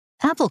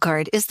Apple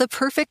Card is the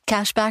perfect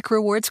cashback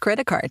rewards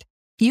credit card.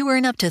 You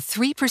earn up to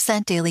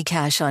 3% daily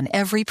cash on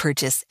every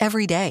purchase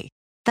every day.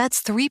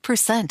 That's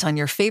 3% on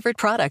your favorite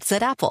products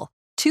at Apple,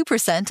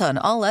 2% on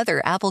all other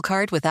Apple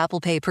Card with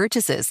Apple Pay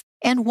purchases,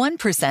 and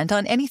 1%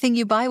 on anything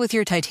you buy with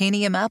your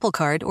titanium Apple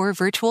Card or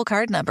virtual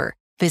card number.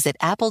 Visit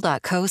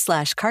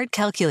apple.co/card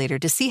calculator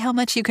to see how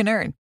much you can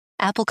earn.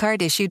 Apple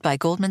Card issued by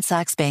Goldman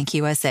Sachs Bank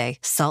USA,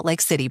 Salt Lake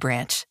City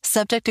branch.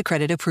 Subject to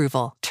credit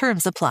approval.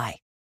 Terms apply.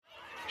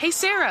 Hey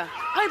Sarah,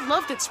 I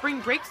loved that spring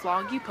break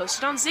vlog you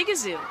posted on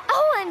Zigazoo.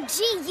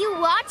 OMG, you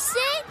watched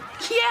it?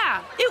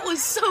 Yeah, it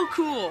was so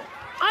cool.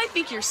 I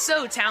think you're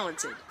so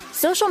talented.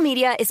 Social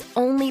media is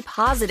only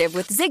positive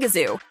with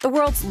Zigazoo, the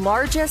world's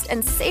largest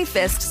and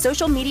safest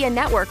social media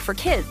network for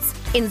kids.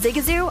 In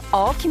Zigazoo,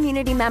 all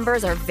community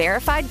members are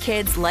verified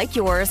kids like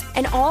yours,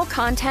 and all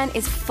content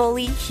is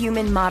fully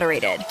human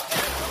moderated.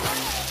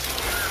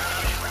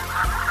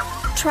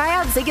 Try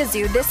out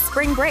Zigazoo this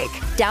spring break.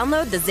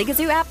 Download the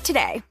Zigazoo app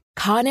today.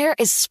 Conair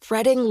is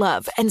spreading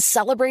love and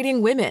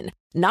celebrating women,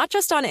 not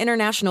just on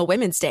International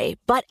Women's Day,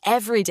 but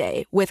every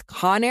day with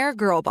Conair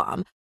Girl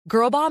Bomb.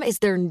 Girl Bomb is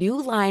their new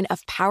line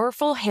of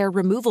powerful hair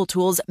removal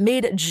tools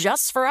made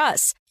just for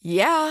us.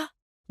 Yeah.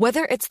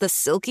 Whether it's the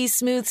silky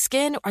smooth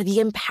skin or the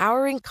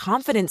empowering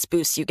confidence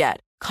boost you get,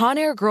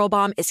 Conair Girl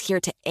Bomb is here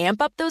to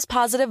amp up those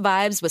positive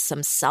vibes with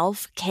some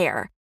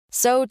self-care.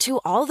 So to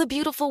all the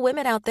beautiful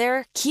women out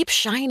there, keep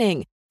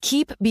shining,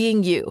 keep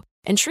being you,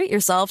 and treat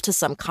yourself to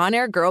some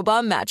Conair Girl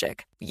Bomb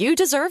magic. You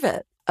deserve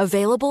it.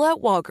 Available at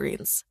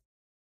Walgreens.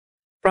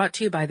 Brought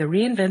to you by the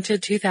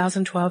reinvented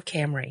 2012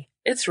 Camry.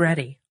 It's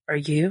ready. Are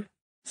you?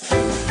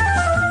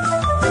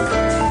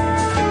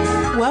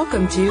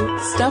 Welcome to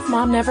Stuff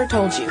Mom Never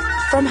Told You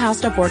from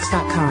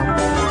HowStuffWorks.com.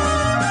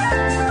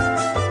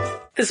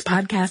 This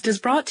podcast is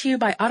brought to you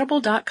by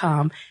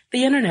Audible.com,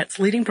 the internet's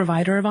leading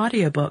provider of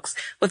audiobooks,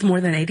 with more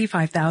than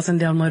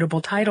 85,000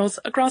 downloadable titles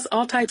across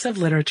all types of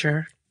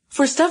literature.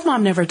 For Stuff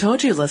Mom Never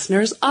Told You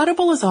listeners,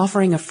 Audible is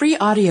offering a free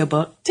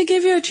audiobook to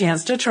give you a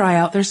chance to try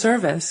out their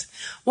service.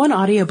 One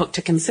audiobook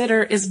to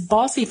consider is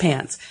Bossy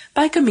Pants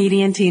by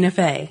comedian Tina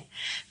Fey.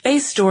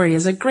 Fey's story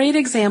is a great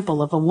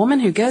example of a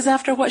woman who goes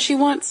after what she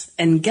wants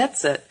and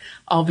gets it,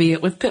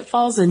 albeit with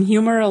pitfalls and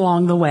humor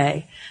along the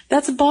way.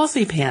 That's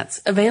Bossy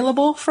Pants,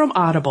 available from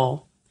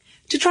Audible.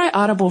 To try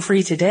Audible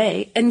free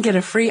today and get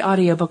a free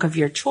audiobook of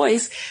your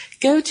choice,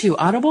 go to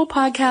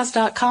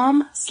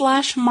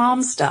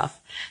audiblepodcast.com/momstuff.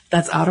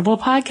 That's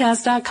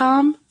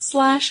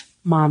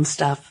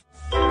audiblepodcast.com/momstuff.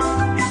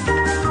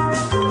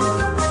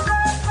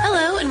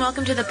 Hello and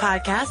welcome to the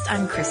podcast.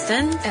 I'm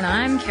Kristen. And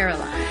I'm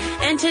Caroline.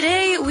 And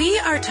today we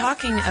are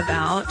talking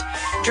about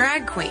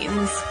drag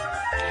queens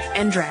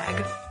and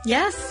drag.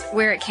 Yes,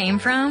 where it came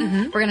from.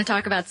 Mm-hmm. We're going to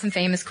talk about some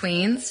famous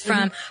queens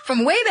from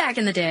way back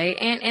in the day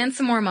and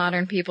some more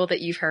modern people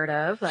that you've heard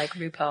of, like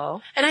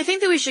RuPaul. And I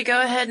think that we should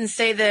go ahead and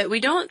say that we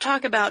don't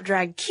talk about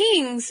drag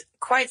kings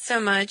quite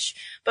so much,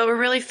 but we're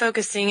really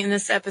focusing in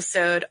this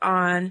episode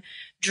on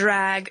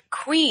drag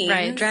queens.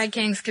 Right. Drag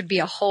kings could be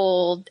a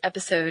whole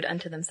episode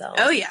unto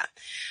themselves. Oh, yeah.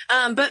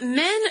 But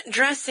men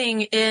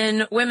dressing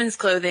in women's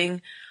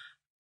clothing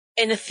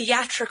in a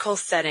theatrical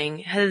setting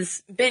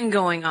has been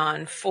going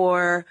on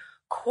for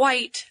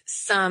quite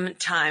some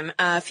time.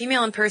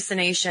 Female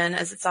impersonation,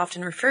 as it's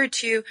often referred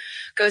to,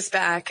 goes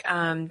back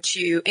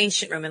to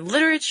ancient Roman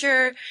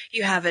literature.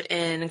 You have it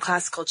in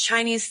classical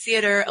Chinese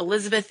theater,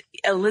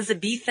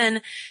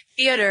 Elizabethan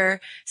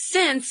theater,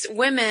 since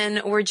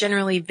women were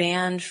generally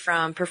banned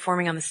from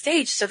performing on the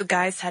stage, so the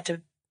guys had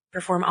to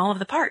perform all of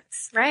the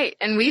parts. Right.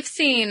 And we've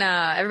seen,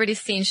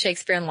 everybody's seen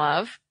Shakespeare in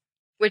Love,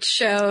 which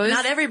shows...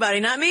 Not everybody,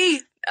 not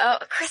me. Oh,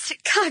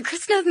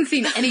 Kristen hasn't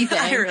seen anything.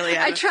 I really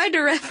haven't. I tried to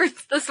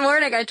reference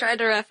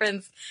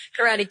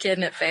Karate Kid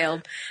and it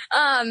failed.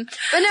 But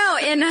no,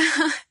 in,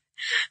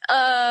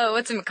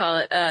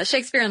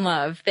 Shakespeare in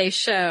Love, they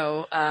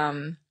show,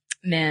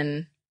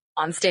 men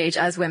on stage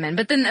as women.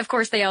 But then, of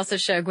course, they also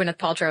show Gwyneth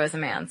Paltrow as a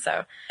man.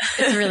 So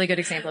it's a really good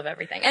example of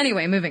everything.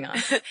 Anyway, moving on.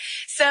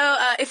 So,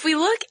 if we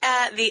look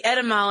at the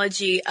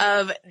etymology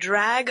of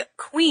drag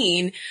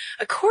queen,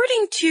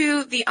 according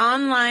to the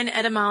online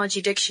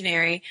etymology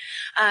dictionary,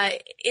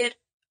 it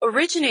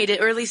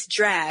originated, or at least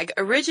drag,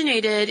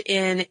 originated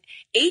in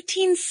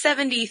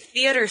 1870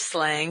 theater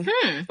slang,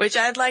 which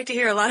I'd like to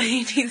hear a lot of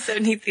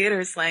 1870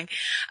 theater slang.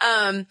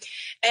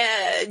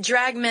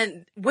 Drag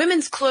meant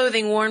women's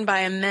clothing worn by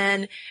a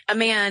man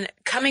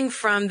coming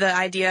from the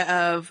idea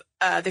of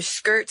their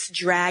skirts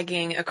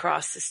dragging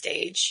across the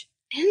stage.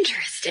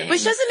 Interesting.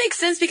 Which doesn't make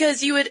sense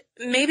because you would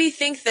maybe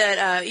think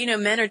that,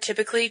 men are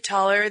typically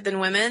taller than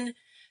women.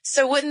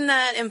 So wouldn't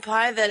that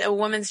imply that a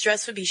woman's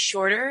dress would be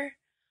shorter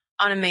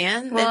on a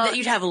man? Well, that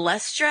you'd have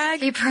less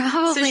drag? They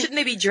probably... So shouldn't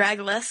they be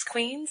dragless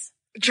queens?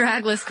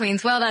 Dragless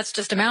queens. Well, that's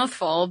just a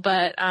mouthful,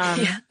 but,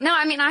 yeah. No,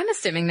 I mean, I'm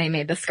assuming they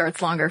made the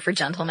skirts longer for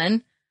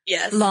gentlemen.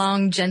 Yes.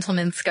 Long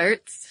gentleman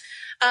skirts.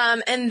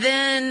 And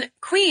then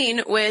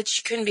queen,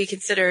 which can be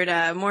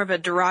considered more of a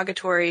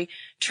derogatory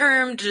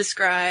term to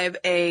describe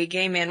a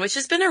gay man, which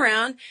has been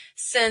around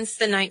since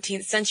the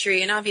 19th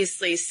century. And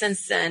obviously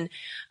since then,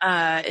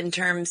 in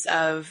terms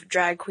of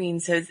drag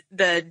queens,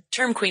 the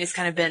term queen has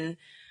kind of been,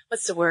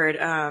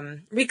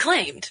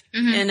 reclaimed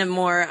in a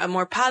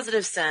more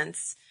positive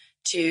sense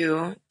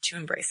to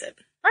embrace it.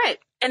 Right.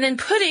 And then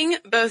putting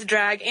both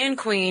drag and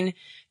queen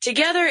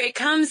together, it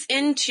comes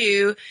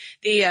into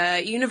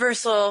the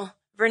universal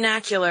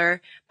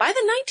vernacular by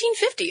the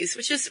 1950s,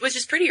 which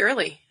is pretty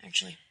early,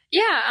 actually.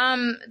 Yeah,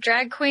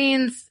 drag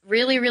queens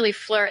really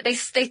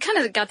flourished. They kind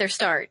of got their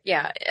start,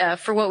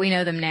 for what we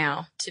know them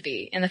now to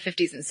be in the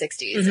 50s and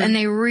 60s. Mm-hmm. And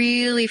they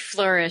really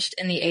flourished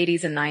in the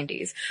 80s and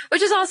 90s,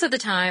 which is also the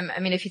time, I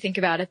mean, if you think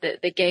about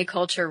it, the gay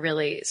culture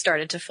really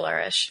started to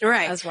flourish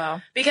as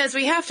well. Because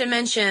we have to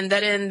mention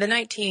that in the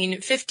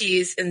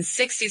 1950s and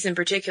 60s in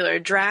particular,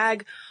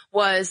 drag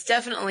was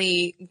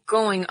definitely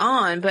going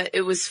on, but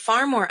it was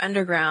far more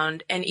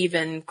underground and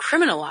even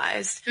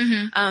criminalized.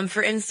 Mm-hmm.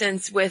 For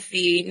instance, with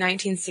the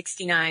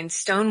 1969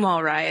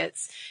 Stonewall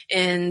riots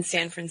in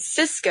San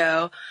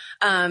Francisco,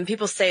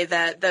 people say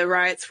that the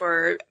riots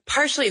were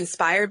partially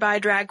inspired by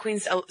drag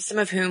queens, some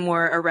of whom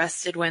were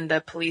arrested when the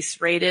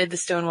police raided the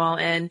Stonewall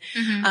Inn.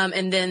 Mm-hmm.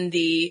 And then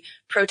the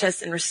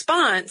protests in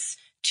response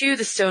to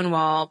the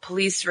Stonewall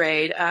police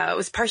raid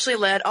was partially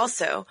led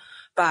also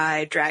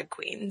by drag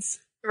queens.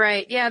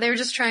 Right. Yeah. They were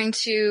just trying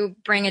to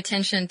bring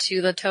attention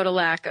to the total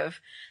lack of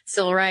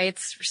civil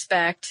rights,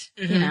 respect,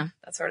 mm-hmm.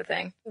 That sort of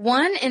thing.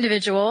 One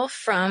individual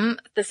from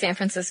the San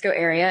Francisco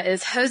area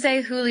is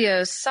Jose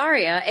Julio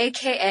Saria,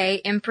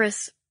 aka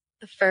Empress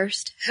I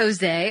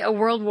Jose, a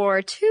World War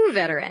II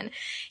veteran.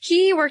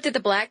 He worked at the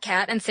Black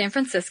Cat in San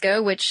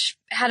Francisco, which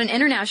had an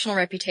international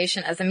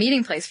reputation as a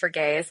meeting place for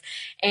gays.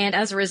 And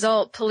as a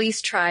result,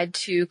 police tried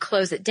to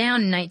close it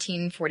down in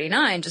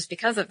 1949 just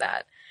because of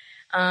that.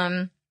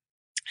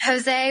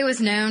 Jose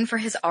was known for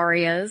his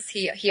arias.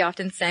 He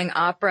often sang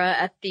opera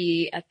at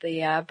the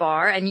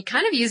bar, and he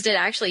kind of used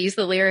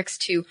the lyrics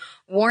to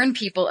warn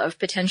people of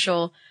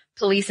potential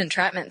police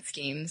entrapment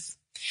schemes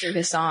through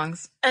his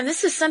songs. And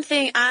this is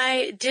something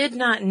I did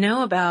not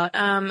know about.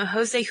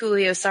 Jose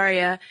Julio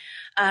Saria,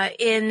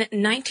 in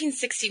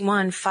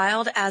 1961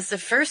 filed as the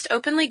first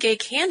openly gay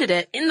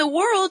candidate in the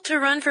world to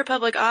run for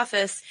public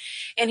office,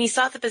 and he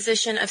sought the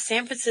position of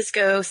San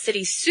Francisco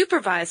City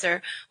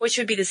Supervisor, which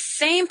would be the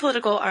same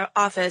political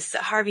office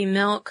that Harvey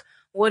Milk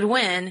would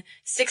win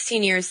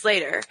 16 years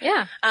later.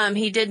 Yeah.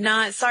 He did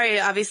not,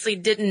 obviously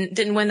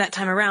didn't win that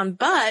time around,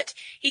 but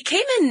he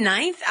came in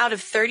 9th out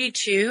of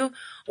 32,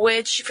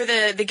 which for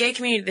the gay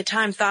community at the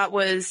time thought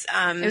was,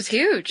 it was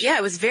huge. Yeah,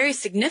 it was very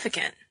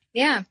significant.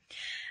 Yeah.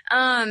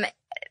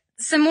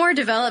 Some more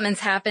developments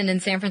happened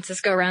in San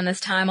Francisco around this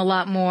time.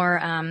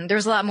 There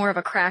was a lot more of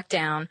a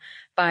crackdown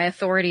by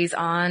authorities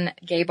on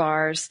gay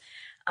bars.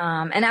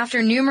 And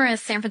after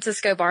numerous San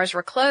Francisco bars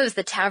were closed,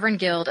 the Tavern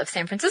Guild of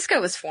San Francisco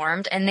was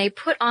formed, and they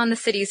put on the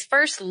city's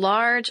first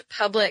large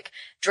public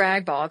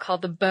drag ball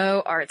called the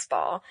Beau Arts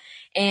Ball.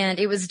 And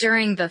it was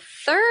during the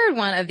third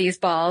one of these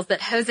balls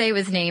that Jose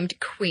was named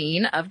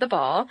queen of the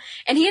ball.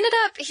 And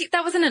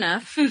that wasn't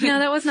enough. No,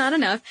 that was not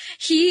enough.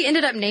 He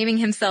ended up naming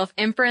himself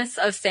Empress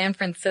of San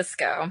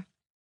Francisco.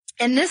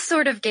 And this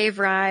sort of gave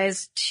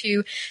rise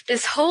to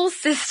this whole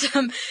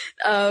system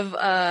of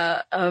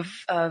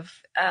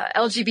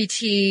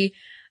LGBT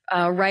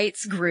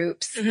rights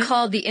groups mm-hmm.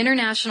 called the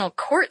International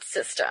Court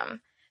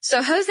System.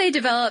 So Jose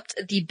developed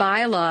the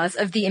bylaws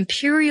of the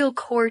Imperial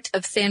Court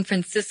of San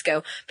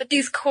Francisco, but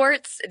these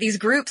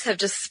groups have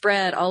just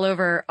spread all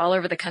over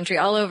the country,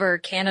 all over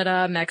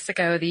Canada,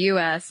 Mexico, the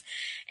US,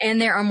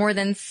 and there are more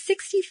than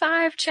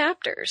 65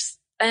 chapters.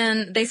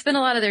 And they spend a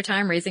lot of their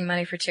time raising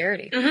money for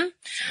charity. Mm-hmm.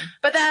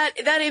 But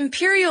that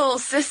imperial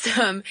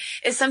system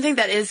is something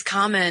that is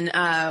common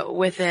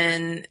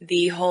within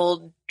the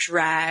whole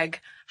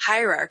drag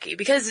hierarchy,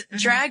 because mm-hmm.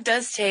 drag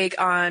does take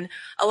on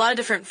a lot of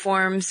different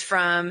forms,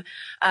 from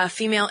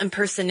female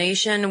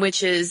impersonation,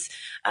 which is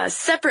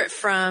separate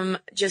from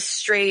just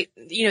straight,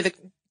 the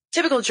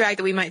typical drag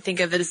that we might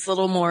think of that is a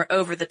little more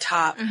over the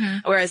top, mm-hmm.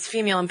 whereas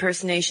female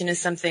impersonation is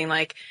something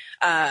like,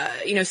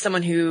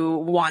 someone who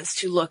wants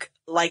to look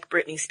like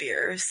Britney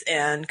Spears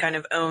and kind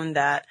of own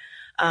that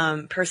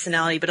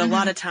personality. But mm-hmm. a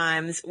lot of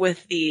times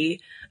with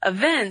the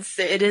events,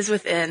 it is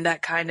within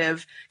that kind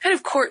of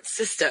court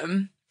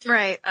system.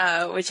 Right.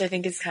 Which I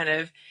think is kind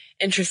of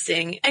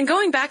interesting. And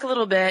going back a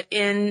little bit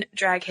in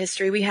drag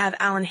history, we have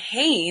Alan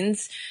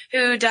Haynes,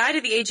 who died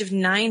at the age of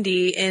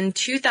 90 in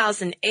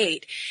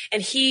 2008.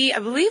 And he, I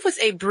believe, was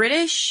a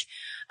British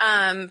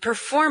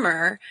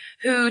performer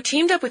who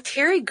teamed up with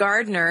Terry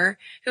Gardner,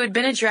 who had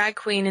been a drag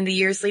queen in the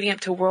years leading up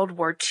to World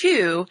War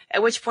II,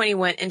 at which point he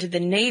went into the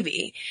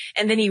Navy.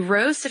 And then he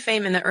rose to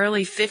fame in the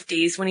early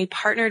 50s when he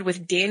partnered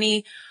with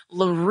Danny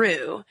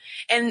LaRue.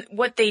 And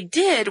what they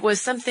did was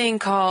something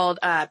called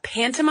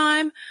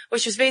pantomime,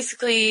 which was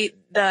basically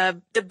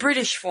the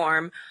British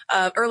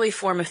early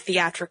form of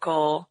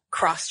theatrical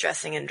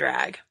cross-dressing in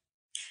drag.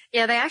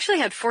 Yeah, they actually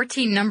had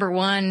 14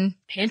 #1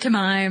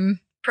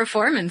 pantomime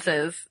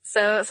performances.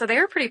 So they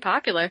were pretty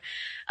popular.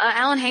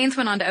 Alan Haynes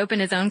went on to open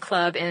his own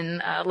club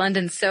in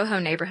London's Soho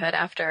neighborhood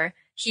after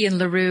he and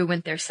LaRue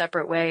went their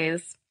separate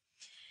ways.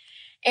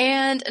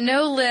 And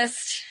no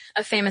list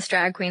of famous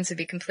drag queens would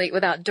be complete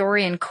without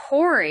Dorian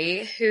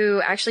Corey,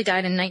 who actually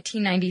died in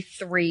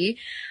 1993.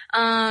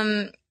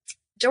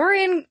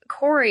 Dorian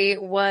Corey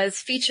was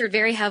featured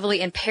very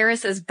heavily in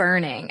Paris is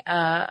Burning,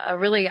 a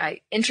really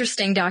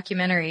interesting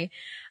documentary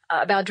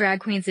about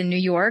drag queens in New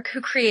York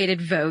who created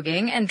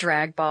voguing and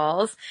drag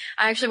balls.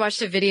 I actually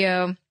watched a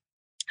video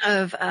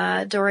of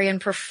Dorian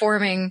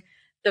performing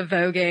the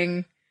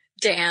voguing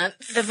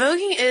dance. The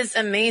voguing is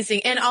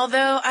amazing. And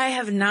although I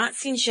have not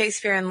seen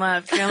Shakespeare in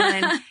Love,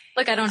 Caroline,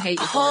 look, I don't hate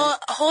you.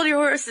 Hold your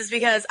horses,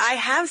 because I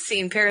have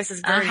seen Paris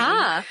is Burning.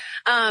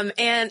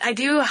 And I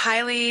do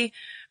highly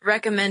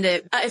recommend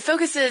it. It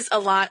focuses a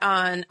lot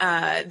on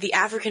the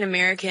African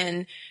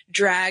American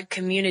drag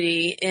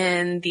community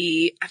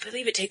I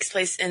believe it takes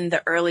place in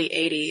the early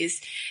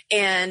 80s,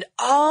 and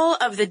all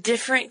of the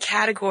different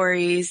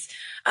categories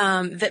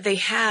that they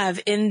have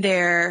in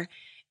their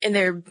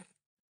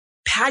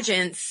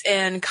pageants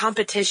and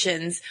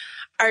competitions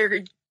are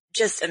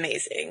just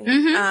amazing.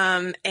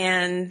 Mm-hmm.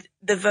 And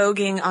the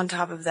voguing on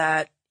top of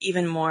that,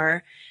 even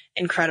more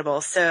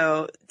incredible.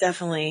 So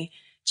definitely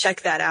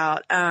check that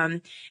out.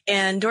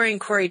 And Dorian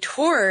Corey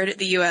toured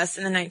the U.S.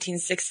 in the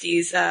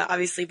 1960s,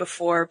 obviously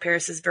before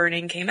Paris is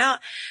Burning came out,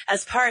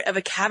 as part of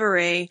a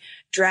cabaret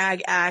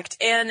drag act.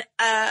 And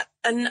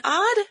an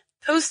odd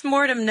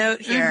post-mortem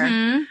note here.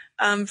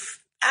 Mm-hmm.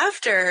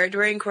 After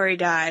Dorian Corey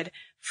died,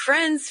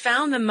 friends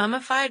found the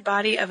mummified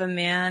body of a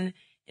man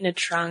in a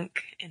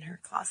trunk in her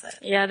closet.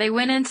 Yeah, they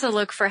went in to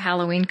look for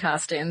Halloween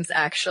costumes,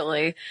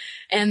 actually.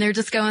 And they're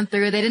just going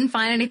through. They didn't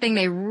find anything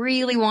they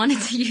really wanted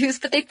to use,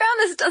 but they found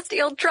this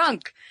dusty old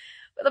trunk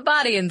with a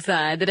body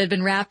inside that had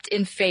been wrapped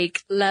in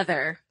fake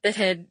leather that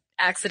had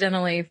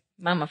accidentally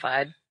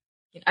mummified.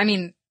 I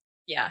mean,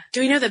 yeah. Do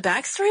we know the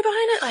backstory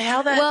behind it? Like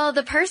how that... Well,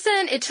 the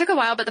person, it took a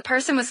while, but the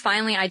person was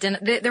finally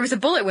identified. There was a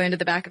bullet wound at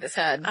the back of his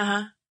head.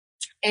 Uh-huh.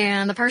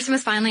 And the person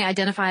was finally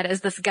identified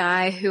as this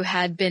guy who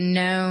had been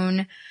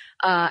known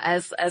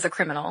as a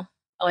criminal,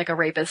 like a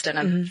rapist and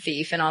a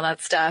thief and all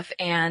that stuff.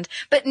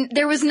 But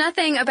there was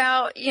nothing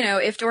about,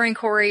 if Dorian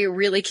Corey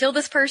really killed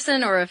this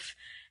person or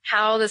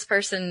how this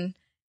person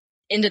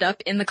ended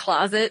up in the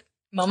closet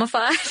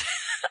mummified.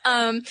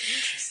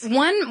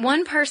 One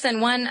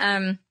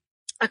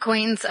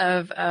acquaintance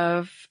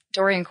of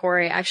Dorian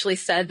Corey actually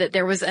said that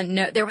there was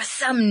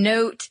some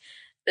note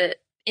that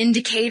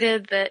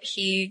indicated that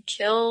he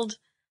killed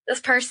this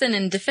person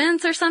in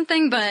defense or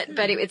something, but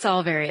it's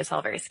all very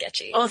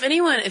sketchy. Well, if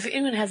anyone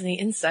has any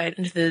insight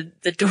into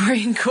the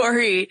Dorian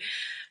Corey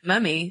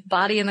mummy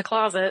body in the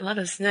closet, let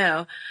us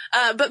know.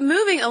 But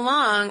moving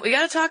along, we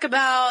got to talk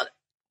about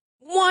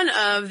one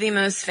of the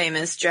most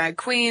famous drag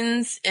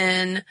queens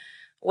in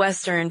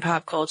Western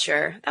pop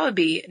culture. That would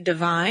be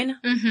Divine,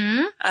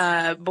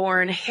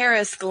 born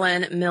Harris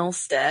Glenn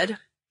Milstead.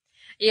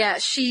 Yeah,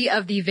 she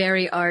of the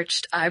very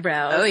arched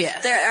eyebrows. Oh,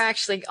 yes. They're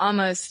actually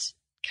almost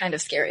kind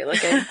of scary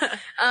looking.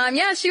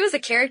 Yeah, she was a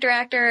character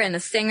actor and a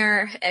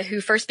singer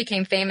who first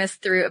became famous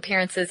through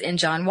appearances in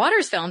John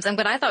Waters films. And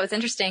what I thought was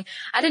interesting,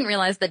 I didn't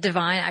realize that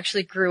Divine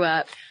actually grew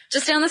up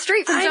just down the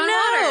street from John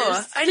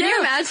Waters. Can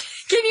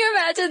you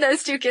imagine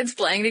those two kids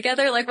playing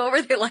together? Like, what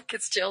were they like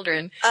as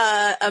children?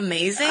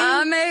 Amazing.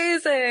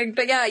 Amazing.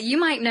 But yeah, you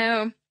might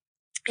know,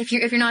 if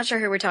you're not sure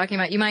who we're talking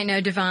about, you might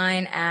know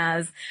Divine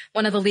as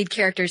one of the lead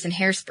characters in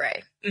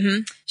Hairspray.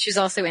 Mm-hmm. She was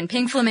also in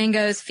Pink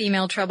Flamingos,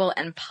 Female Trouble,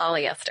 and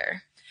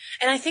Polyester.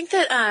 And I think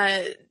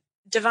that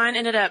Divine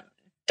ended up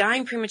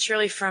dying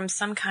prematurely from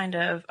some kind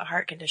of a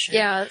heart condition.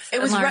 Yeah,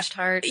 it was enlarged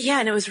heart. Yeah,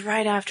 and it was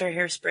right after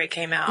Hairspray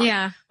came out.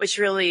 Yeah, which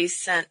really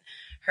sent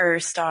her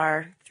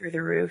star through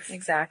the roof.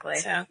 Exactly.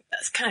 So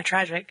that's kind of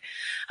tragic.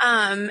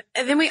 And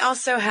then we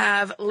also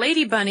have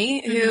Lady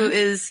Bunny, who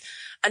is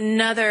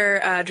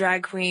another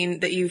drag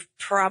queen that you'd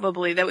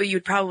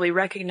probably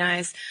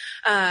recognize.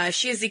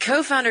 She is the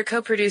co-founder,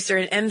 co-producer,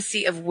 and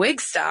MC of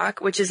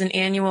Wigstock, which is an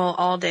annual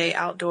all-day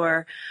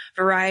outdoor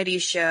variety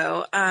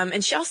show.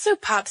 And she also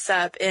pops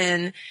up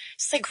in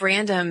just like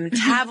random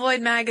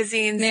tabloid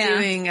magazines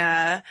doing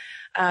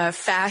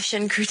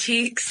fashion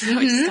critiques,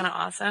 which is kind of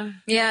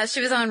awesome. Yeah, she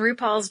was on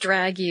RuPaul's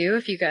Drag You,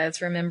 if you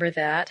guys remember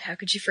that. How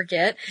could you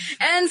forget?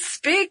 And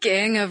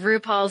speaking of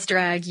RuPaul's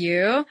Drag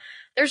You,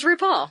 there's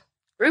RuPaul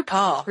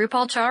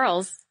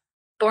Charles,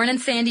 born in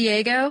San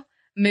Diego,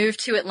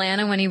 moved to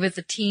Atlanta when he was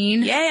a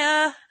teen.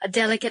 Yeah. A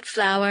delicate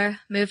flower,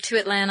 moved to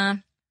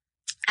Atlanta.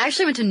 I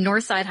actually went to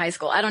Northside High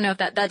School. I don't know if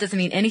that doesn't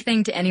mean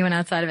anything to anyone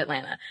outside of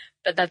Atlanta,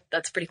 but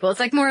that's pretty cool. It's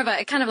like more of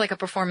a kind of like a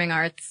performing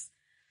arts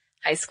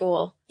high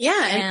school.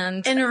 Yeah.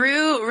 And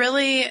Ru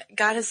really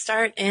got his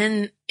start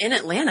in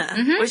Atlanta,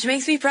 which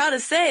makes me proud to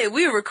say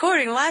we are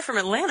recording live from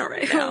Atlanta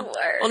right now.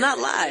 Well, not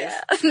live.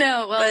 Yeah.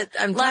 No, well, but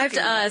I'm live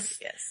to us.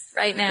 Yes.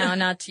 Right now,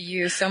 not to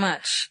you so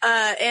much.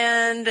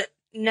 And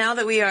now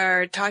that we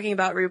are talking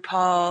about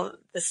RuPaul,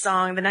 the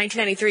song, the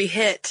 1993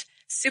 hit,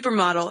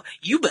 Supermodel,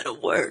 You Better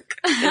Work,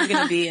 is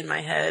going to be in my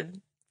head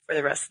for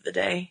the rest of the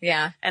day.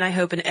 Yeah. And I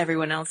hope in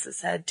everyone else's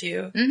head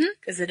too,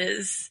 because it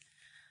is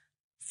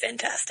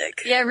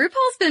fantastic. Yeah,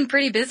 RuPaul's been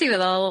pretty busy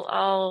with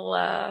all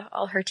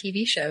her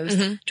TV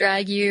shows.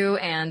 Drag You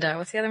and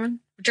what's the other one?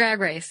 Drag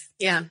Race.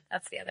 Yeah.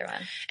 That's the other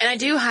one. And I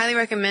do highly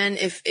recommend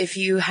if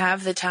you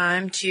have the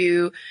time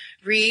to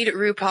read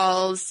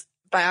RuPaul's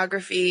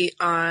biography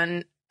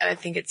on, I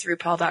think it's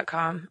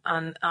RuPaul.com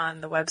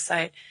on the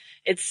website.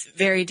 It's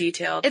very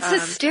detailed. It's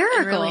hysterical.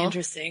 And really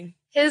interesting.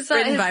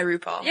 Written by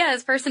RuPaul. Yeah,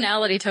 his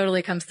personality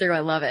totally comes through. I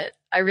love it.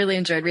 I really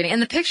enjoyed reading.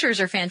 And the pictures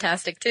are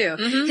fantastic too.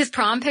 His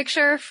prom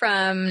picture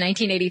from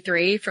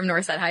 1983 from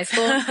Northside High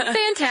School.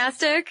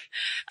 Fantastic.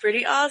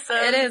 Pretty awesome.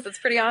 It is. It's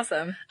pretty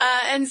awesome.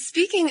 And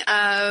speaking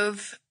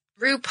of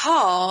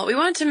RuPaul, we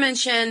wanted to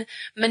mention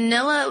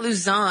Manila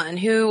Luzon,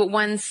 who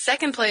won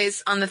second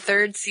place on the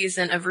third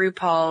season of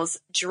RuPaul's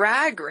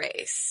Drag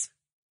Race.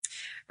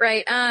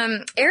 Right.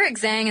 Eric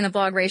Zhang in the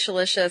blog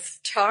Racialicious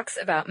talks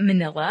about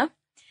Manila,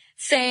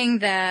 saying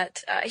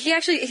that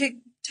he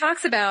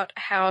talks about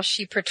how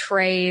she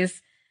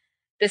portrays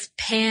this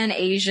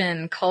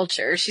Pan-Asian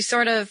culture. She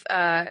sort of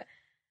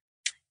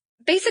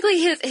basically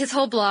his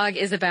whole blog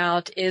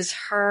is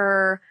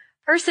her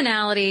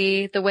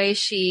personality, the way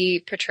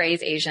she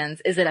portrays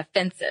Asians. Is it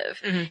offensive?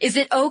 Is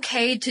it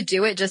okay to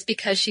do it just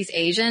because she's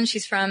Asian?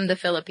 She's from the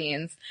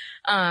Philippines.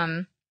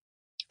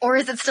 Or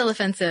is it still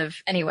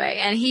offensive anyway?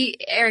 And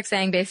Eric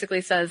Zhang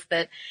basically says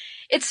that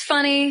it's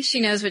funny. She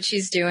knows what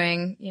she's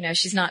doing. You know,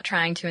 she's not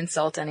trying to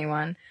insult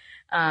anyone.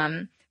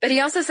 But he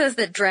also says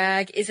that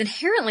drag is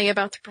inherently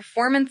about the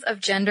performance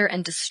of gender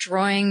and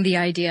destroying the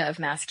idea of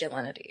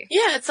masculinity.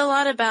 Yeah, it's a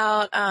lot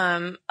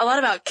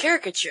about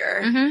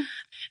caricature.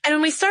 And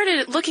when we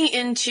started looking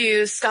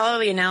into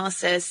scholarly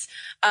analysis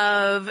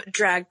of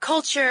drag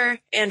culture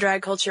and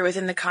drag culture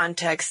within the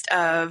context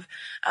of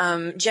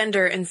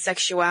gender and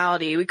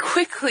sexuality, we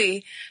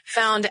quickly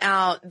found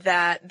out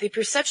that the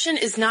perception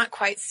is not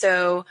quite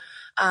so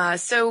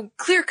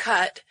clear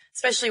cut,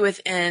 especially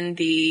within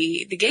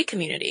the gay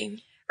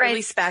community. Right. At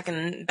least back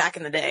in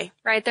the day.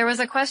 Right. There was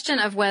a question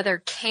of whether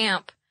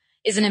camp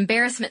is an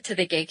embarrassment to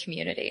the gay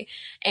community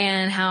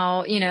and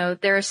how, you know,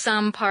 there are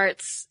some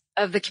parts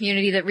of the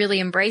community that really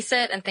embrace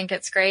it and think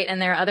it's great.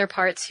 And there are other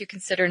parts who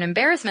consider an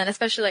embarrassment,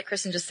 especially like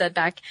Kristen just said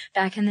back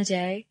in the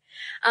day.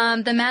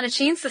 The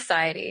Mattachine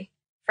Society,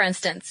 for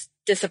instance,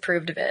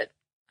 disapproved of it.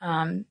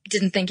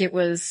 Didn't think it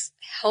was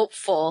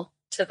helpful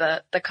to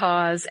the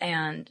cause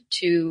and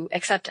to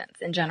acceptance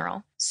in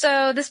general.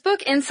 So this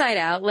book, Inside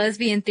Out,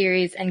 Lesbian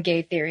Theories and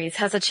Gay Theories,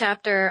 has a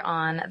chapter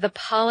on the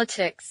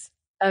politics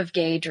of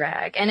gay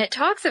drag. And it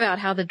talks about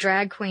how the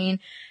drag queen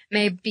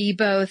may be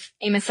both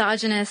a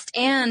misogynist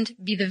and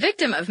be the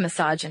victim of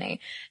misogyny,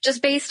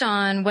 just based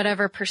on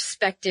whatever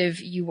perspective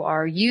you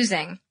are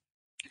using.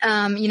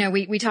 You know,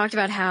 we talked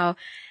about how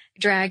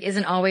drag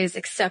isn't always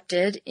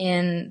accepted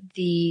in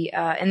the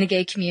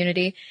gay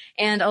community.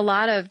 And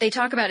they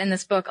talk about in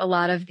this book a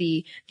lot of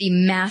the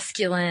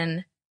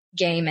masculine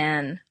gay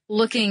men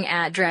looking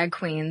at drag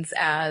queens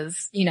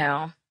as, you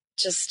know,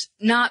 just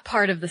not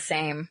part of the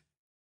same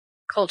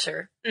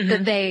culture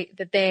that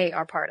they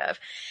are part of.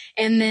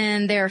 And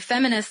then there are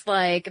feminists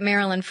like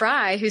Marilyn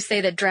Frye who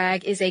say that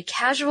drag is a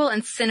casual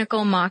and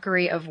cynical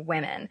mockery of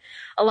women.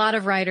 A lot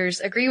of writers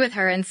agree with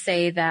her and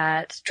say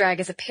that drag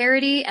is a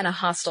parody and a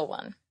hostile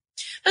one.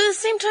 But at the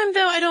same time,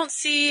 though, I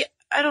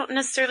don't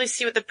necessarily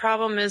see what the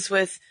problem is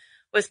with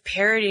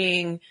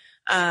parodying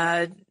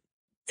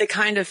the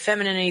kind of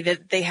femininity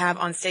that they have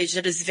on stage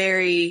that is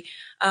very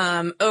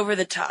over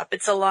the top.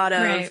 It's a lot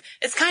of,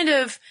 it's kind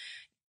of,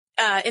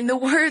 in the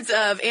words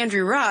of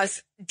Andrew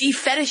Ross,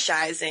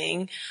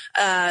 defetishizing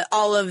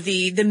all of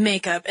the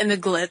makeup and the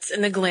glitz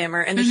and the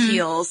glamour and the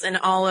heels and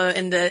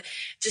and the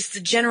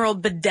general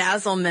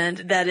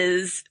bedazzlement that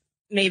is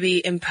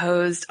maybe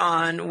imposed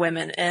on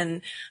women,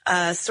 and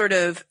sort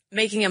of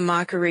making a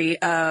mockery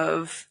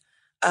of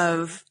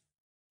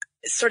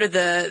sort of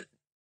the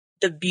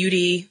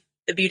beauty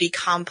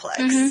complex.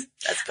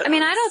 That's put I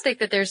mean, on I don't think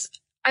that there's,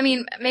 I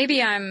mean,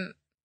 maybe I'm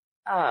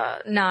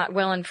not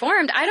well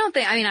informed. I don't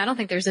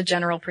think there's a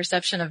general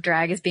perception of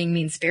drag as being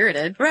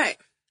mean-spirited. Right.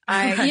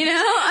 Generally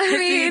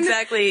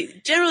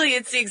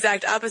it's the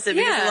exact opposite,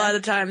 because a lot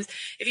of the times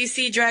if you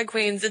see drag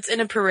queens, it's in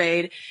a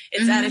parade,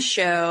 it's at a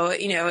show,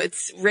 you know,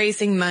 it's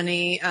raising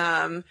money,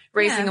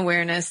 raising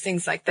awareness,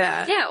 things like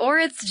that. Yeah. Or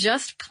it's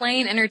just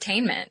plain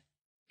entertainment,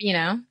 you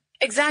know?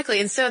 Exactly.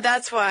 And so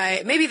that's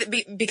why, maybe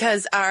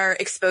because our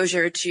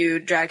exposure to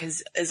drag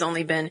has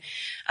only been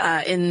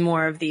in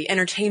more of the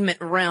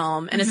entertainment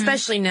realm, and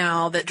especially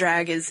now that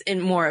drag is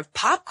in more of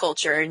pop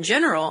culture in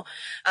general,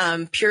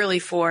 purely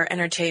for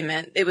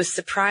entertainment. It was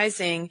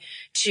surprising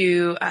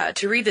to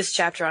read this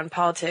chapter on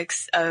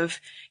politics of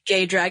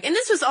gay drag. And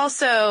this was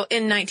also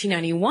in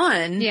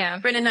 1991. Yeah.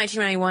 Written in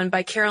 1991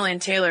 by Carol Ann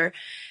Taylor,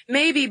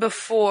 maybe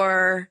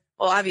before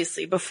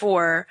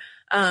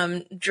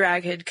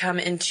drag had come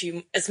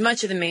into as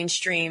much of the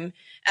mainstream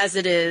as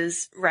it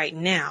is right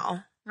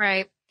now.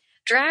 Right.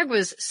 Drag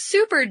was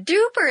super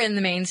duper in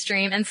the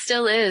mainstream and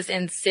still is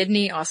in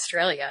Sydney,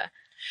 Australia.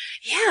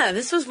 Yeah,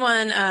 this was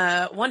one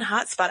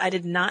hot spot I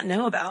did not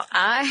know about.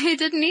 I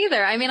didn't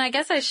either. I mean, I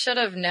guess I should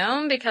have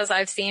known because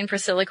I've seen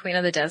Priscilla, Queen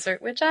of the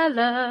Desert, which I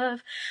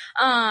love.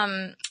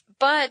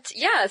 But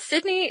yeah,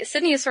 Sydney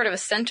is sort of a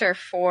center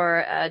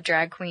for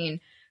drag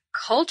queen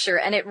culture,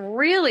 and it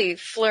really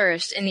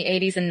flourished in the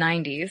 80s and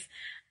 90s.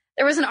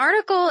 There was an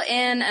article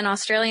in an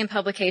Australian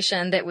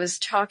publication that was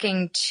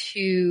talking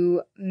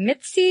to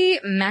Mitzi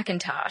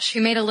McIntosh,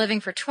 who made a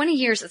living for 20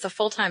 years as a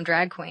full-time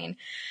drag queen.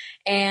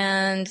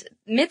 And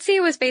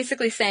Mitzi was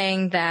basically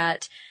saying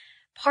that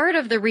part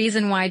of the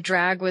reason why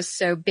drag was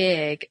so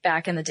big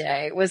back in the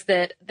day was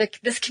that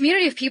this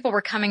community of people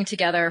were coming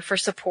together for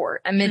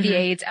support amid the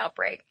AIDS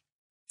outbreak.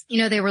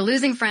 You know, they were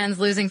losing friends,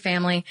 losing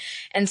family,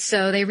 and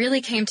so they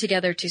really came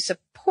together to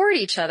support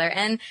each other.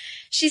 And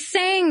she's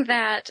saying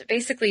that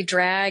basically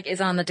drag is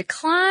on the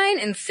decline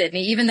in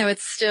Sydney, even though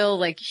it's still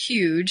like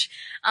huge,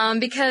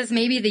 because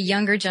maybe the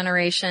younger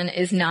generation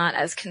is not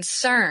as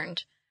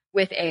concerned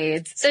with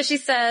AIDS. So she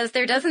says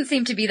there doesn't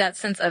seem to be that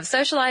sense of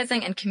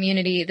socializing and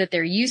community that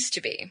there used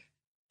to be.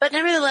 But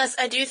nevertheless,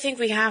 I do think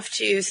we have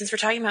to, since we're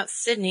talking about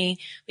Sydney,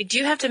 we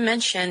do have to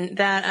mention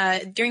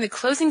that during the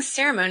closing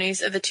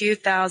ceremonies of the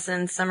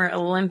 2000 Summer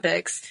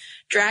Olympics,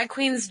 drag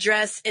queens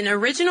dress in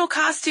original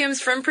costumes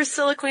from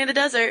Priscilla, Queen of the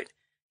Desert,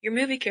 your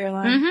movie,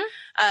 Caroline.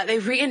 They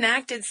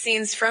reenacted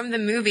scenes from the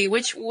movie,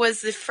 which was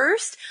the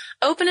first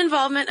open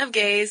involvement of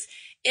gays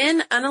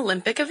in an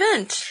Olympic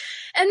event.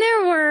 And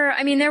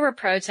there were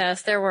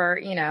protests. There were,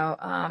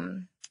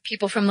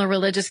 people from the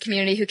religious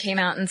community who came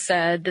out and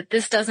said that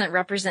this doesn't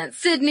represent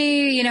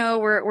Sydney. You know,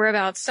 we're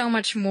about so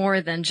much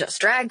more than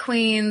just drag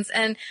queens.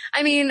 And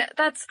I mean,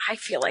 I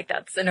feel like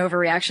that's an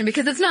overreaction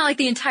because it's not like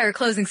the entire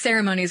closing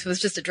ceremonies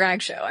was just a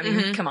drag show. I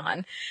mean, come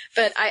on.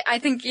 But I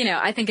think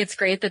it's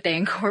great that they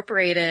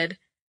incorporated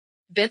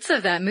bits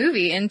of that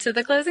movie into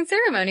the closing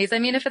ceremonies. I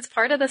mean, if it's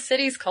part of the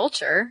city's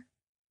culture,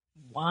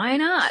 why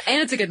not?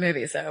 And it's a good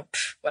movie, so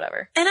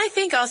whatever. And I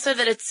think also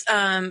that it's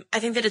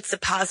a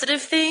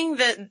positive thing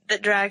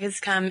that drag has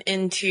come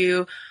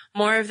into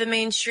more of the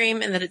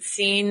mainstream and that it's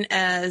seen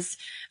as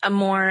a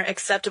more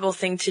acceptable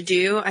thing to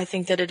do. I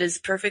think that it is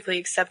perfectly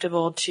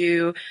acceptable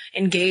to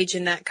engage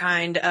in that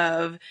kind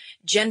of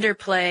gender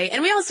play.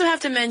 And we also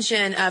have to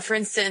mention, for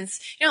instance,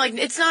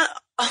 it's not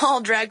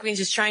all drag queens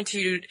just trying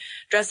to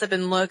dress up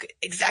and look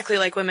exactly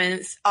like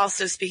women.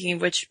 Also, speaking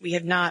of which, we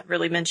have not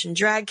really mentioned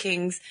drag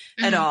kings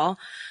at all.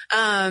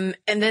 And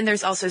then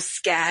there's also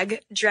skag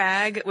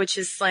drag, which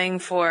is slang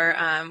for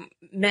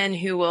men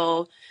who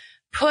will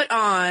put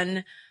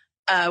on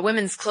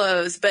women's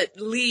clothes but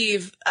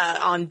leave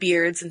on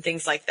beards and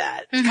things like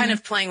that. Kind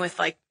of playing with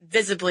like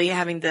visibly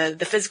having the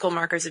physical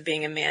markers of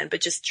being a man,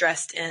 but just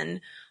dressed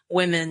in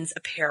women's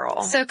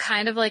apparel. So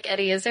kind of like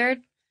Eddie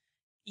Izzard?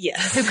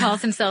 Yes. Who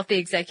calls himself the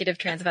executive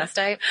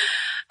transvestite.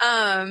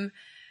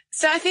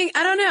 So I think,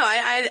 I don't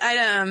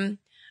know.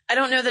 I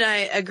don't know that I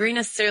agree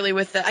necessarily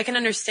with I can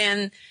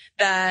understand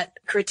that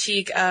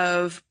critique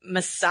of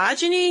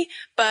misogyny,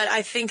 but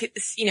I think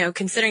it's,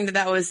 considering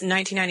that was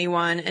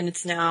 1991 and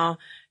it's now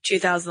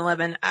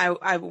 2011,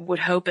 I would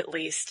hope at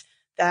least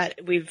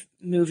that we've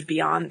moved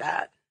beyond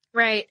that.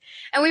 Right.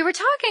 And we were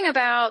talking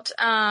about,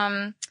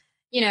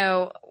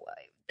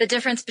 the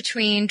difference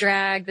between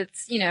drag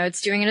that's,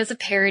 it's doing it as a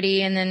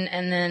parody and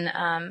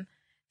then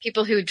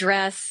people who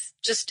dress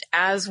just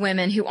as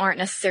women who aren't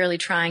necessarily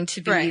trying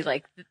to be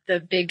like the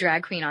big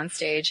drag queen on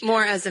stage.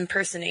 More as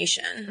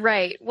impersonation.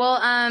 Right.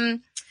 Well,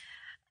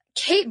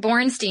 Kate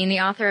Bornstein, the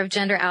author of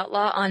Gender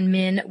Outlaw on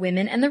Men,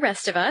 Women, and the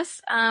Rest of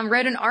Us,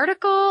 wrote an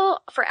article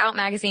for Out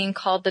magazine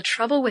called The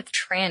Trouble with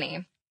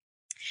Tranny.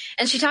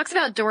 And she talks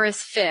about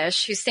Doris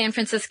Fish, who's San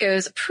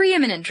Francisco's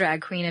preeminent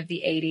drag queen of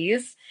the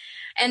 80s.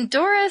 And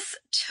Doris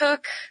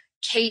took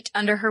Kate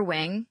under her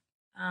wing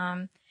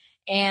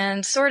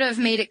and sort of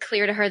made it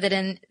clear to her that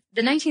in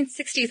the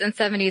 1960s and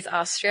 70s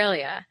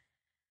Australia,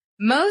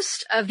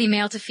 most of the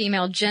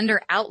male-to-female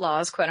gender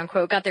outlaws,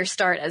 quote-unquote, got their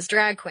start as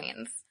drag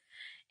queens.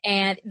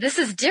 And this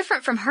is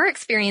different from her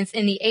experience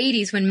in the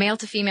 80s when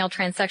male-to-female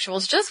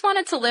transsexuals just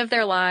wanted to live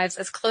their lives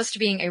as close to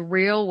being a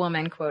real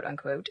woman,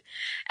 quote-unquote,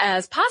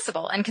 as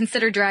possible and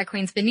consider drag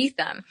queens beneath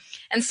them.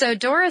 And so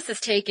Doris is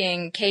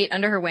taking Kate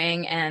under her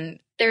wing, and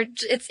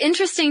it's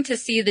interesting to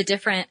see the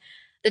different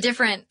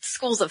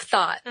schools of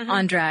thought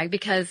on drag,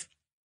 because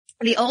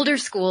the older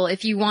school,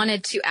 if you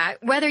wanted to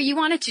act, whether you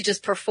wanted to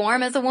just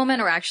perform as a woman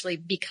or actually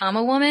become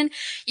a woman,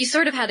 you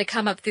sort of had to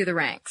come up through the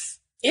ranks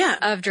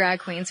of drag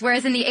queens.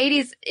 Whereas in the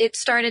 80s, it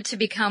started to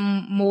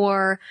become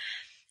more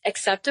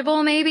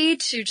acceptable maybe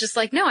to just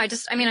like, no, I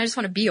just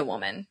want to be a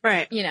woman.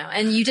 Right.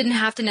 And you didn't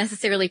have to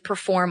necessarily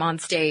perform on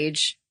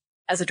stage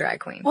as a drag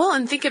queen. Well,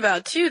 and think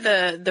about too,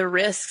 the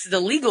risks,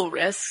 the legal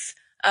risks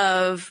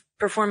of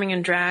performing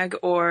in drag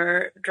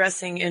or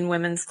dressing in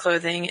women's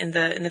clothing in the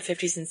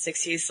 50s and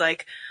 60s.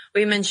 Like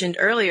we mentioned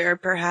earlier,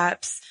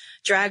 perhaps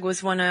drag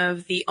was one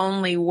of the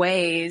only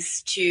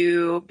ways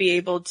to be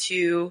able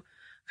to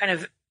kind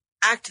of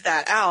act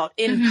that out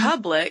in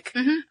public.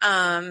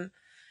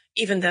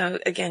 even though,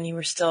 again, you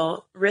were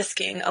still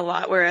risking a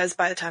lot. Whereas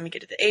by the time you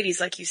get to the 80s,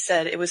 like you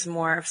said, it was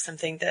more of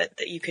something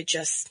that you could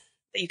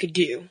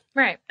do.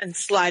 Right. And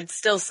still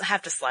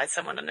have to slide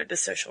someone under the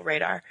social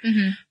radar,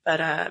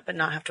 but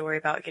not have to worry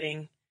about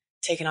getting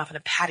taken off in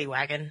a paddy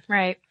wagon.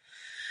 Right.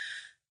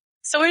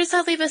 So where does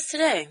that leave us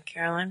today,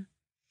 Caroline?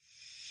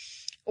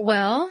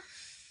 Well,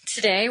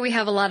 today we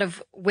have a lot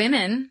of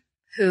women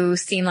who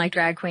seem like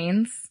drag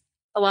queens.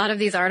 A lot of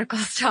these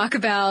articles talk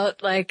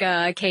about like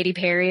Katy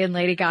Perry and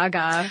Lady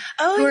Gaga,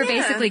 who are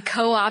basically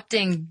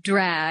co-opting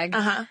drag.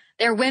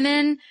 They're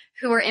women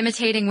who are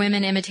imitating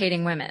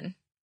women.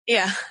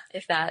 Yeah.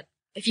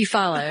 If you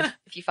followed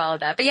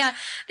that. But yeah,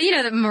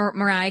 that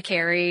Mariah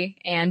Carey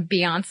and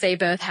Beyonce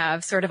both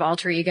have sort of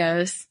alter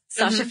egos.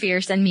 Sasha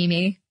Fierce and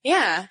Mimi.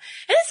 Yeah.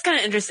 It is kind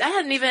of interesting.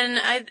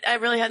 I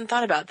really hadn't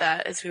thought about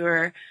that as we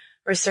were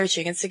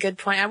researching. It's a good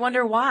point. I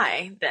wonder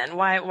why then,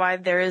 why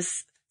there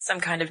is some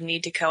kind of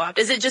need to co-opt.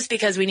 Is it just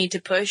because we need to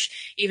push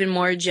even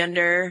more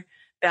gender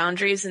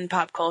boundaries in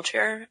pop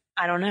culture?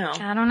 I don't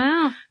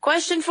know.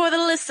 Question for the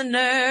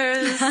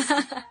listeners.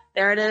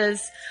 There it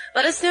is.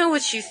 Let us know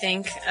what you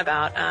think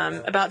about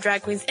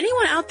drag queens.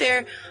 Anyone out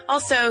there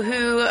also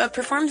who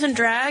performs in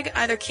drag,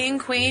 either king,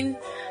 queen,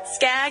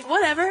 skag,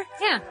 whatever.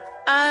 Yeah.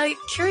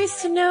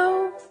 Curious to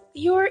know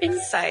your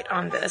insight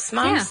on this.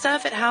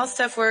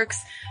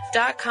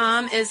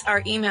 momstuff@howstuffworks.com is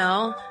our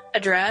email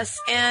address.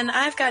 And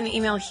I've got an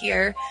email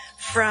here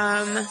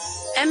from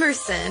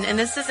Emerson, and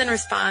this is in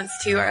response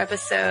to our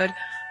episode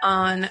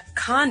on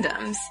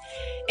condoms.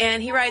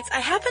 And he writes, I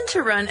happen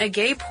to run a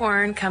gay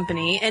porn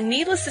company, and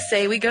needless to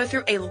say, we go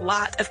through a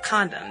lot of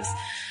condoms.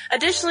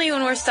 Additionally,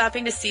 when we're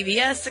stopping to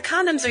CVS, the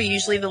condoms are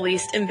usually the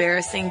least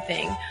embarrassing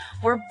thing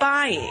we're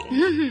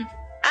buying.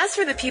 As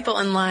for the people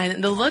in line,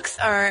 the looks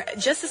are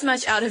just as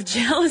much out of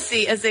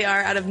jealousy as they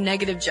are out of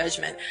negative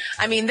judgment.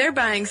 I mean, they're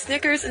buying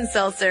Snickers and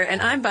seltzer,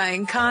 and I'm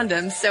buying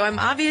condoms, so I'm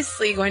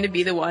obviously going to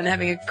be the one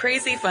having a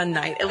crazy fun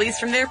night, at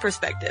least from their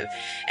perspective.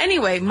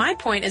 Anyway, my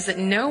point is that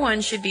no one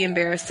should be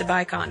embarrassed to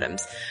buy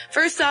condoms.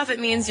 First off, it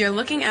means you're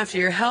looking after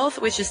your health,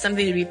 which is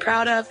something to be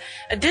proud of.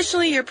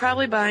 Additionally, you're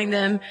probably buying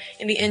them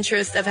in the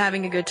interest of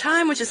having a good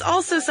time, which is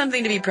also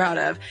something to be proud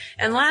of.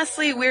 And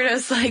lastly,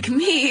 weirdos like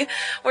me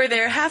were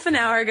there half an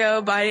hour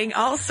ago buying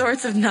all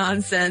sorts of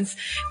nonsense,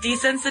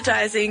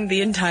 desensitizing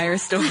the entire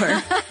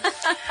store.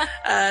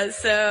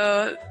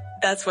 So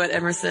that's what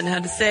Emerson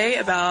had to say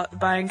about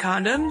buying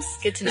condoms.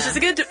 Good to know. Which is a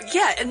good,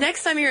 and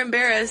next time you're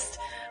embarrassed,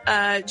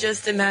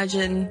 just think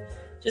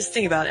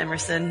about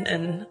Emerson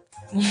and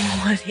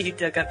what he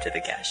dug up to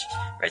the cash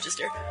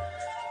register.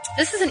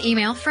 This is an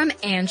email from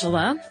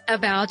Angela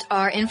about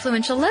our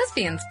Influential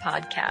Lesbians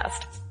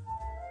podcast.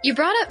 You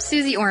brought up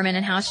Susie Orman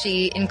and how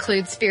she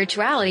includes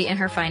spirituality in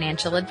her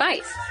financial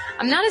advice.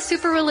 I'm not a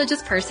super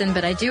religious person,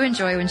 but I do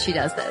enjoy when she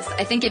does this.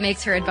 I think it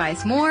makes her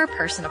advice more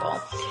personable.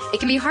 It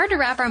can be hard to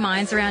wrap our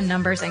minds around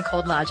numbers and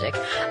cold logic.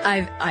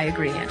 I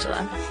agree,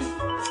 Angela.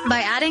 By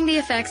adding the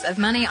effects of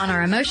money on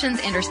our emotions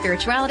and our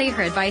spirituality,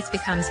 her advice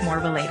becomes more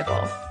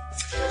relatable.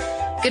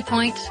 Good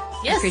point.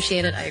 Yes.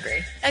 Appreciate it. I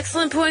agree.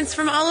 Excellent points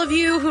from all of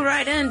you who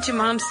write in to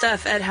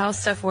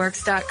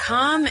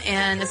momstuff@howstuffworks.com.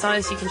 And as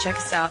always, you can check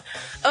us out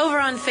over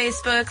on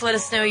Facebook. Let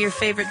us know your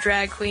favorite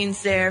drag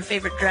queens there,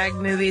 favorite drag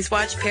movies.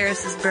 Watch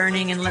Paris is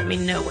Burning and let me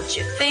know what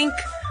you think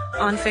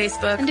on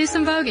Facebook. And do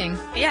some voguing.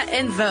 Yeah,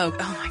 and Vogue.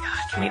 Oh my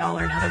God, can we all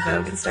learn how to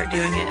Vogue and start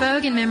doing it?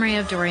 Vogue in memory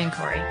of Dorian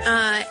Corey.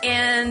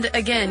 And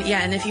again,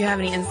 and if you have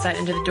any insight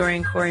into the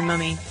Dorian Corey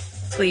mummy,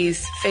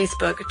 please,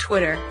 Facebook,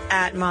 Twitter,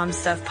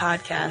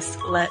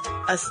 @MomStuffPodcast. Let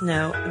us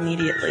know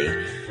immediately.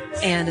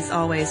 And as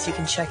always, you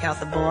can check out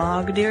the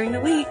blog during the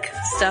week,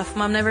 Stuff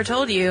Mom Never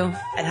Told You,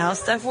 at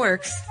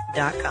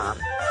HowStuffWorks.com.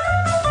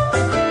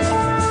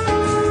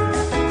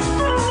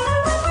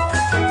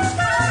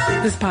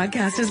 This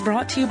podcast is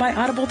brought to you by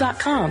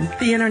Audible.com,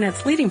 the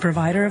internet's leading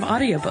provider of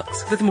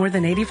audiobooks, with more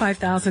than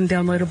 85,000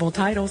 downloadable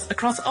titles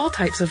across all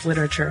types of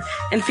literature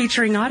and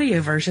featuring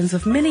audio versions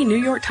of many New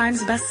York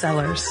Times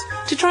bestsellers.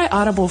 To try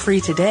Audible free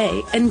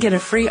today and get a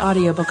free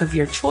audiobook of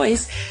your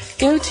choice,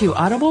 go to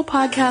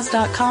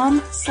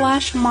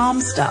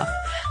audiblepodcast.com/momstuff.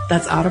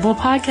 That's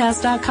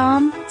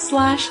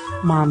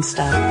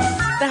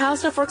audiblepodcast.com/momstuff. The How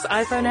Stuff Works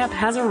iPhone app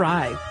has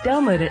arrived.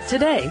 Download it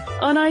today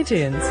on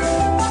iTunes.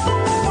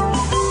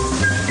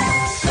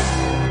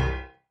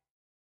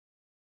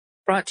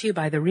 Brought to you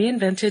by the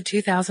reinvented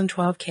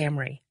 2012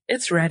 Camry.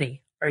 It's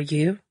ready. Are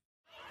you?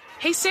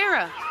 Hey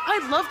Sarah, I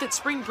love that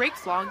spring break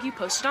vlog you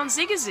posted on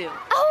Zigazoo.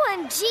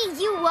 OMG,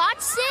 you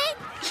watched it?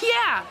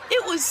 Yeah,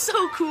 it was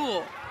so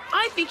cool.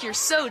 I think you're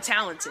so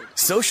talented.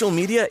 Social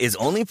media is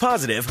only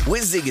positive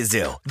with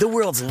Zigazoo, the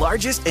world's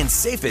largest and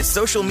safest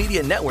social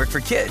media network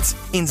for kids.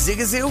 In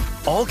Zigazoo,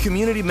 all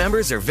community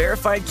members are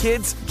verified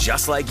kids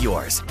just like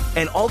yours,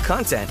 and all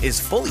content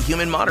is fully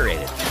human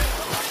moderated.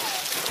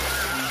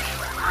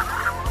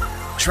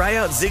 Try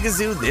out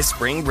Zigazoo this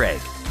spring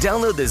break.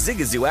 Download the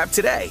Zigazoo app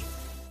today.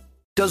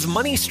 Does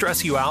money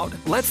stress you out?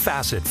 Let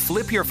Facet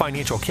flip your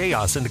financial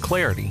chaos into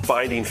clarity.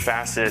 Finding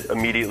Facet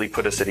immediately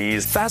put us at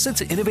ease. Facet's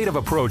innovative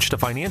approach to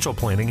financial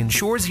planning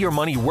ensures your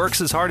money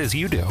works as hard as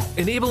you do,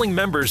 enabling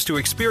members to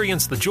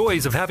experience the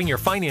joys of having your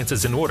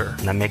finances in order.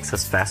 And that makes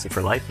us Facet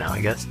for life now,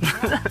 I guess.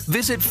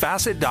 Visit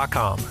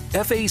Facet.com,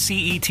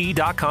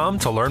 FACET.com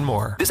to learn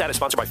more. This ad is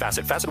sponsored by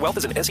Facet. Facet Wealth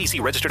is an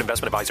SEC registered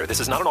investment advisor. This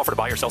is not an offer to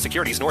buy or sell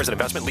securities, nor is it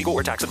investment, legal,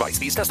 or tax advice.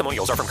 These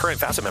testimonials are from current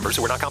Facet members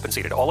who are not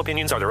compensated. All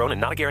opinions are their own and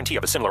not a guarantee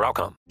of a similar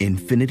outcome.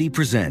 Infiniti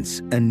presents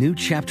a new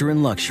chapter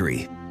in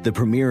luxury, the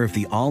premiere of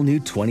the all-new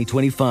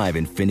 2025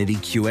 Infiniti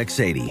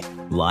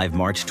QX80, live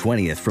March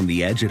 20th from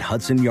the Edge at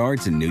Hudson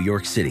Yards in New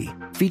York City,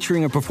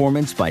 featuring a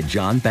performance by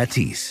John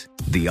Batiste.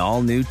 The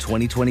all-new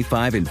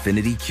 2025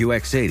 Infiniti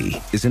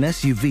QX80 is an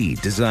SUV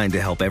designed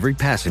to help every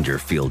passenger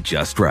feel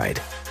just right.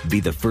 Be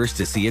the first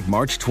to see it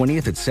March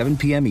 20th at 7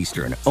 p.m.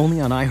 Eastern,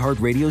 only on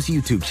iHeartRadio's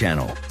YouTube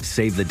channel.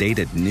 Save the date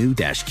at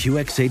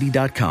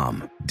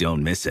new-QX80.com.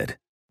 Don't miss it.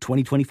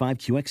 2025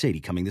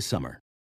 QX80 coming this summer.